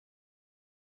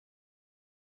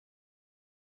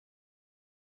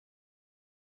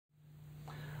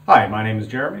Hi, my name is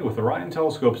Jeremy with Orion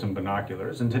Telescopes and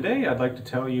Binoculars, and today I'd like to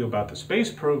tell you about the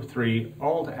SpaceProbe 3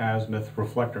 Altazimuth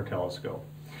Reflector Telescope.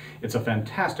 It's a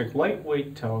fantastic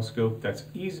lightweight telescope that's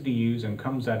easy to use and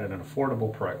comes at an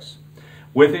affordable price.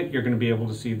 With it, you're going to be able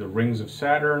to see the rings of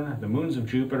Saturn, the moons of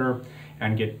Jupiter,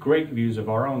 and get great views of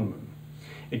our own moon.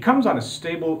 It comes on a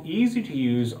stable, easy to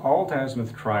use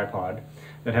Altazimuth tripod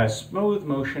that has smooth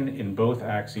motion in both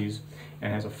axes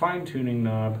and has a fine-tuning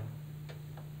knob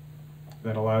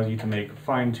that allows you to make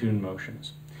fine-tuned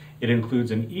motions. It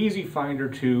includes an Easy Finder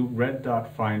 2 red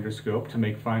dot finder scope to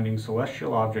make finding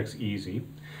celestial objects easy.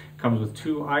 Comes with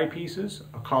 2 eyepieces,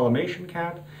 a collimation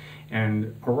cap,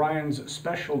 and Orion's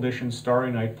special edition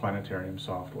Starry Night Planetarium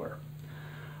software.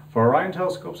 For Orion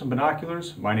Telescopes and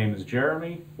Binoculars, my name is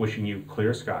Jeremy, wishing you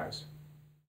clear skies.